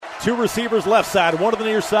Two receivers left side, one to the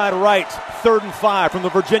near side right. 3rd and 5 from the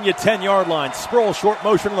Virginia 10-yard line. Sproul short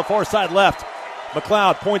motion on the far side left.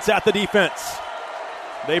 McLeod points at the defense.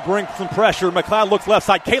 They bring some pressure. McLeod looks left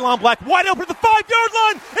side. Kalon Black wide open at the 5-yard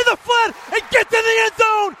line in the flat and gets in the end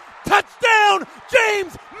zone. Touchdown,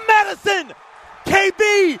 James Madison.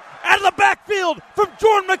 KB out of the backfield from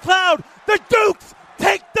Jordan McLeod. The Dukes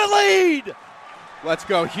take the lead. Let's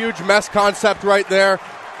go. Huge mess concept right there.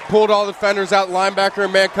 Pulled all the defenders out. Linebacker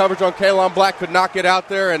and man coverage on Kalon Black. Could not get out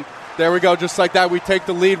there. And there we go. Just like that, we take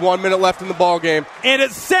the lead. 1 minute left in the ball game. And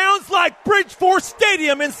it sounds like Bridgeport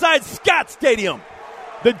Stadium inside Scott Stadium.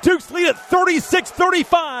 The Dukes lead at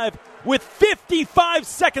 36-35 with 55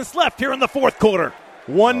 seconds left here in the fourth quarter.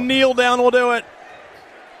 One kneel down will do it.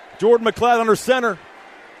 Jordan McLeod under center.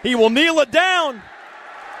 He will kneel it down.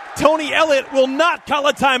 Tony Elliott will not call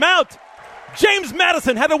a timeout. James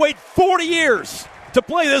Madison had to wait 40 years to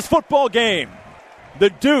play this football game.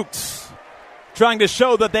 The Dukes, trying to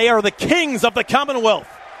show that they are the kings of the Commonwealth,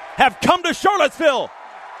 have come to Charlottesville.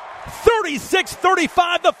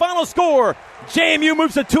 36-35 the final score. JMU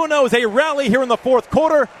moves to 2-0 as they rally here in the fourth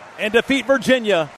quarter and defeat Virginia